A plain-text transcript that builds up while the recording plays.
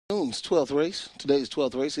Noon's 12th race. Today's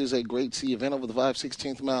 12th race is a Grade C event over the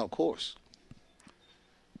 5/16 mile course.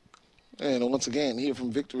 And once again, here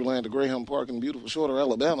from Victoryland to Greyhound Park in beautiful Shorter,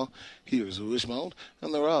 Alabama, here's Wishbone.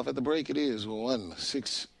 And they're off at the break. It is 1,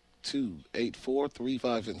 6, 2, 8, 4, 3,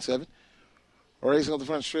 5, and 7. Racing up the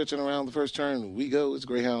front stretch and around the first turn we go. It's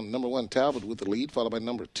Greyhound number 1, Talbot, with the lead, followed by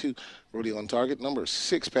number 2, Rodeo on Target, number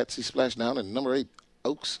 6, Patsy Splashdown, and number 8,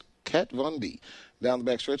 Oaks Cat Von D. Down the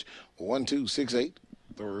back stretch, 1, 2, 6, 8,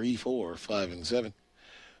 3, 4, 5, and 7.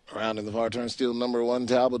 Around in the far turn, still number 1,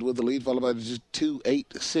 Talbot, with the lead, followed by 2,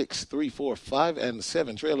 8, 6, 3, 4, 5, and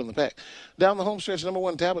 7, trailing the pack. Down the home stretch, number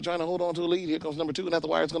 1, Talbot, trying to hold on to a lead. Here comes number 2, and at the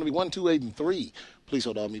wire, it's going to be 1, 2, 8, and 3. Please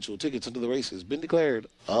hold all mutual tickets until the race has been declared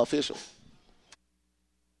official.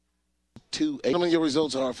 2, 8. Some of your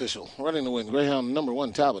results are official. Running the win, Greyhound number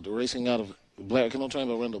 1, Talbot, racing out of Blair, Kennel trained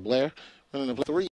by Rendell Blair. Running the 3.